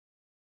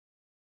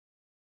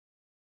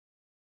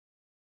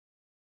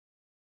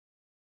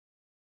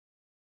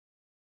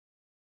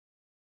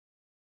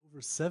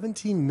Over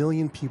 17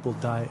 million people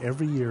die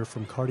every year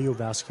from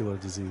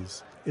cardiovascular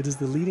disease. It is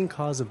the leading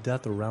cause of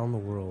death around the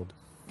world.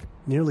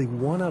 Nearly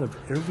 1 out of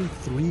every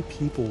 3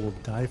 people will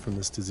die from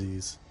this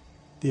disease.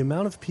 The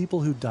amount of people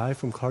who die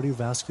from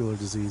cardiovascular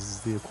disease is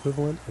the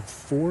equivalent of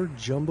 4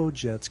 jumbo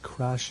jets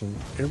crashing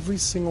every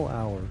single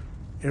hour,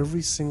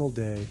 every single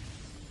day,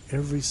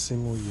 every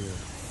single year.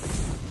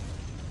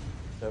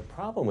 The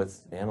problem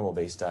with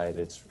animal-based diet,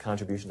 its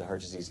contribution to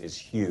heart disease is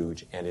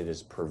huge and it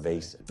is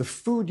pervasive. The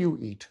food you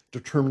eat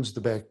determines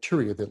the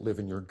bacteria that live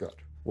in your gut.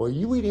 While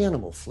you eat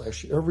animal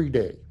flesh every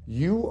day,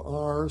 you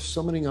are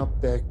summoning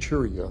up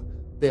bacteria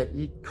that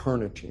eat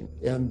carnitine.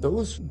 And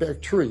those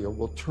bacteria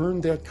will turn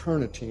that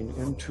carnitine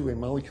into a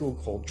molecule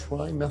called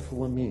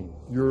trimethylamine.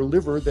 Your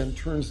liver then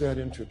turns that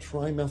into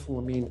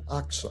trimethylamine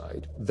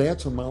oxide.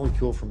 That's a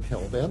molecule from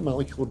hell. That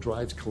molecule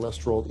drives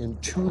cholesterol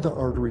into the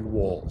artery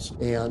walls.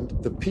 And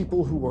the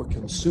people who are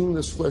consuming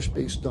this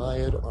flesh-based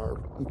diet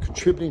are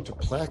contributing to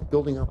plaque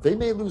building up. They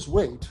may lose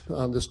weight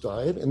on this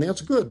diet, and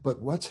that's good.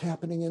 But what's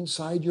happening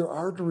inside your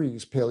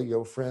arteries,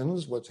 paleo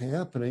friends? What's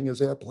happening is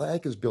that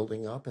plaque is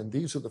building up, and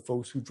these are the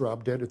folks who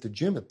drop dead at the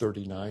gym at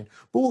 39.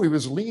 Boy, he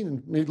was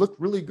lean and he looked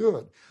really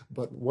good.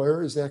 But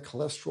where is that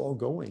cholesterol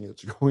going?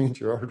 It's going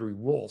into your artery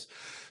walls.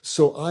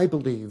 So I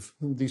believe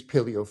these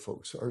paleo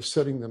folks are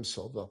setting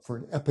themselves up for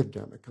an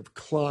epidemic of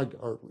clogged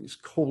arteries,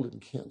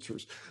 colon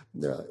cancers,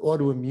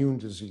 autoimmune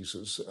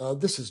diseases.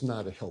 This is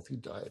not a healthy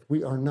diet.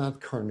 We are not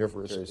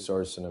carnivorous. The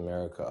source in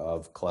America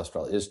of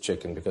cholesterol is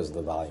chicken because of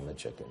the volume of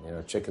chicken. You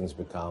know, chicken's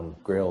become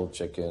grilled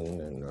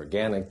chicken and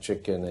organic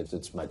chicken.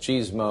 It's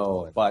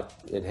machismo, but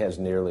it has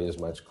nearly as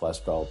much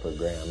cholesterol per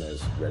gram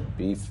as red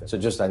beef. So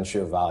just on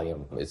sheer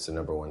volume, it's the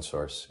 #1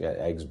 source. Yeah,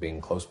 eggs being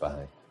close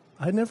behind.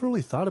 I never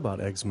really thought about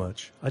eggs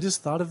much. I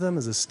just thought of them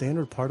as a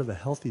standard part of a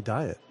healthy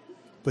diet.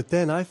 But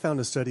then I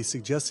found a study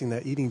suggesting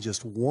that eating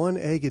just 1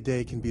 egg a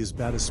day can be as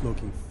bad as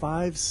smoking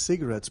 5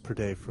 cigarettes per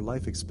day for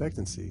life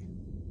expectancy.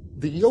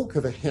 The yolk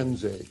of a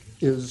hen's egg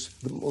is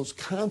the most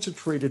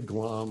concentrated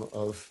glom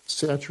of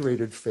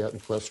saturated fat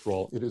and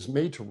cholesterol. It is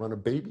made to run a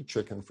baby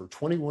chicken for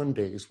 21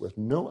 days with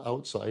no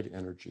outside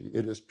energy.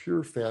 It is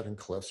pure fat and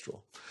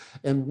cholesterol.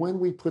 And when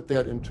we put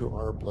that into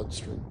our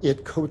bloodstream,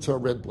 it coats our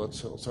red blood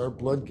cells. Our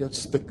blood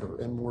gets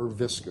thicker and more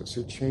viscous.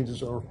 It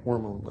changes our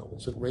hormone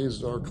levels. It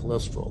raises our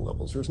cholesterol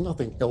levels. There's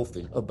nothing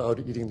healthy about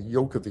eating the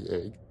yolk of the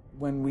egg.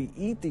 When we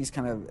eat these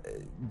kind of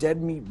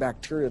dead meat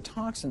bacteria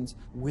toxins,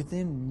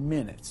 within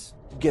minutes,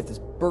 you get this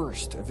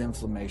burst of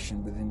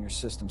inflammation within your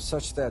system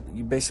such that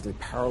you basically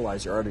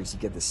paralyze your arteries. You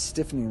get this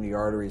stiffening of the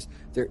arteries,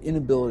 their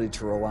inability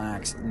to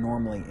relax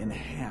normally in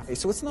half.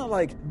 So it's not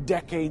like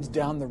decades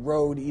down the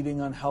road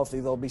eating unhealthy,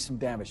 there'll be some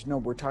damage. No,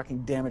 we're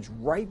talking damage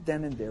right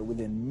then and there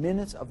within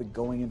minutes of it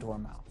going into our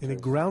mouth. In a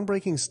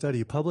groundbreaking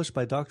study published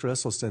by Dr.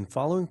 Esselstyn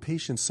following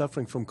patients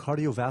suffering from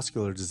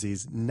cardiovascular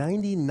disease,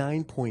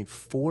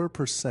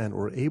 99.4%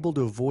 were able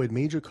to avoid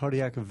major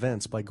cardiac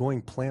events by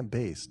going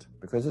plant-based.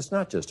 Because it's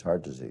not just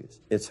heart disease.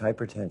 It's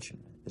hypertension,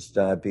 it's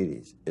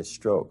diabetes, it's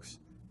strokes,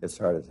 it's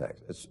heart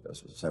attacks, it's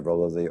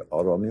several of the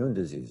autoimmune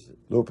diseases,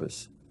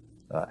 lupus,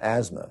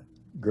 asthma,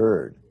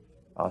 GERD,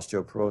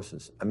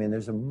 osteoporosis. I mean,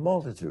 there's a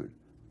multitude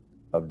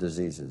of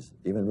diseases,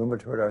 even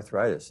rheumatoid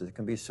arthritis. It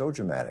can be so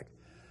dramatic.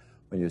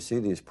 When you see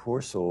these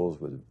poor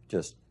souls with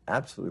just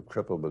absolutely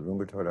crippled with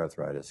rheumatoid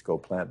arthritis go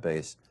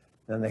plant-based,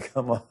 then they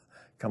come off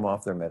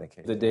their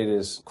medication. The data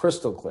is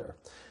crystal clear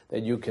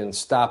that you can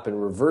stop and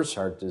reverse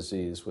heart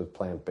disease with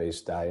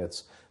plant-based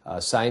diets,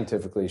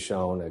 scientifically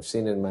shown. I've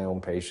seen it in my own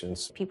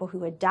patients. People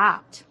who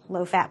adopt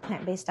low-fat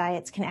plant-based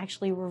diets can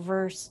actually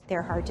reverse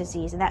their heart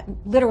disease, and that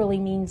literally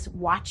means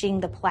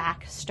watching the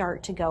plaque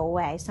start to go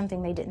away,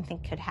 something they didn't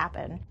think could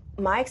happen.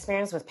 My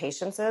experience with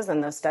patients is,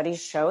 and the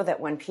studies show, that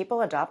when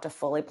people adopt a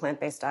fully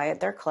plant-based diet,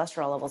 their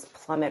cholesterol levels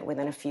plummet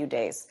within a few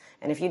days.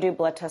 And if you do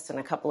blood tests in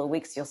a couple of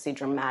weeks, you'll see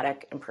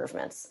dramatic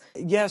improvements.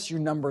 Yes,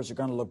 your numbers are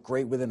going to look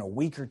great within a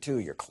week or two.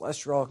 Your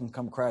cholesterol can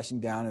come crashing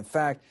down. In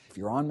fact, if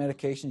you're on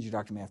medications, your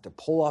doctor may have to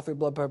pull off your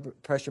blood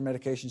pressure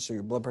medication so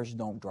your blood pressure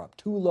don't drop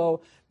too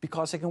low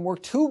because it can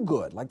work too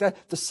good. Like that,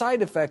 the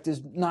side effect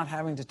is not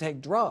having to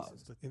take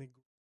drugs.